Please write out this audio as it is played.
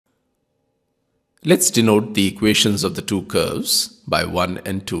Let's denote the equations of the two curves by 1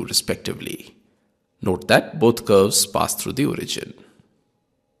 and 2 respectively. Note that both curves pass through the origin.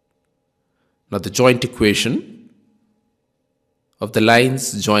 Now the joint equation of the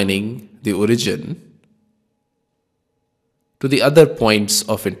lines joining the origin to the other points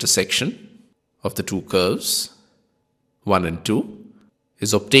of intersection of the two curves 1 and 2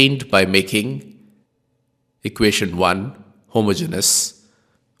 is obtained by making equation 1 homogeneous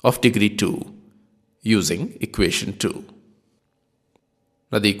of degree 2 using equation 2.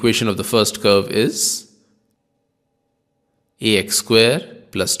 Now the equation of the first curve is ax square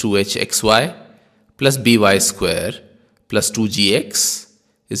plus 2hxy plus by square plus 2gx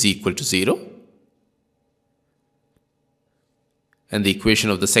is equal to 0. And the equation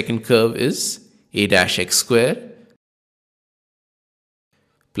of the second curve is a dash x square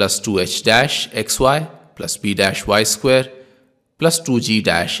plus 2h dash xy plus b dash y square plus 2g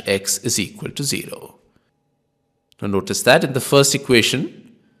dash x is equal to 0. Now notice that in the first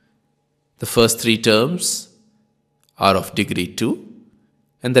equation, the first three terms are of degree 2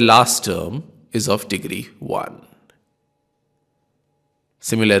 and the last term is of degree 1.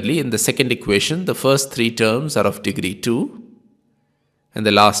 Similarly, in the second equation, the first three terms are of degree 2 and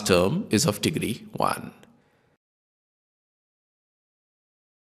the last term is of degree 1.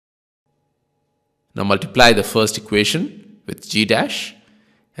 Now multiply the first equation with g dash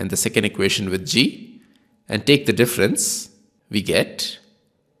and the second equation with g and take the difference. We get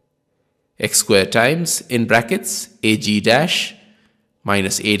x square times in brackets ag dash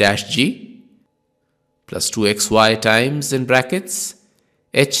minus a dash g plus 2xy times in brackets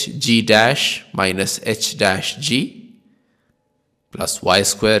hg dash minus h dash g plus y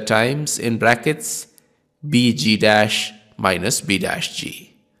square times in brackets bg dash minus b dash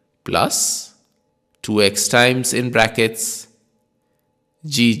g plus 2x times in brackets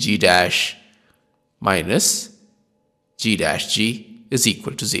g dash minus g dash g is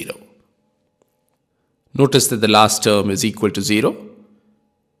equal to 0. Notice that the last term is equal to 0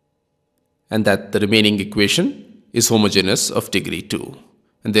 and that the remaining equation is homogeneous of degree 2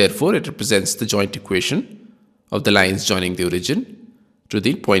 and therefore it represents the joint equation of the lines joining the origin to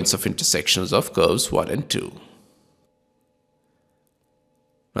the points of intersections of curves 1 and 2.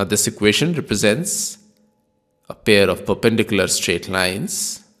 Now this equation represents a pair of perpendicular straight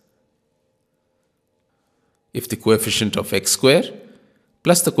lines if the coefficient of x square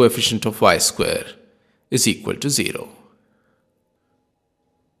plus the coefficient of y square is equal to 0,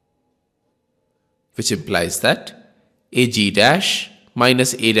 which implies that ag dash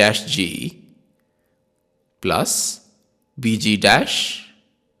minus a dash g plus bg dash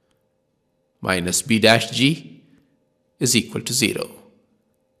minus b dash g is equal to 0.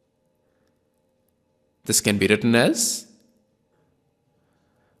 This can be written as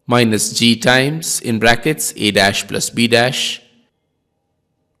minus g times in brackets a dash plus b dash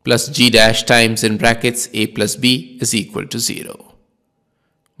plus g dash times in brackets a plus b is equal to 0.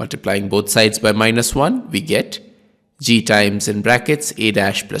 Multiplying both sides by minus 1, we get g times in brackets a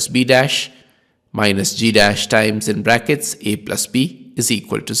dash plus b dash minus g dash times in brackets a plus b is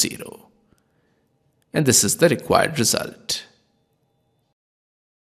equal to 0. And this is the required result.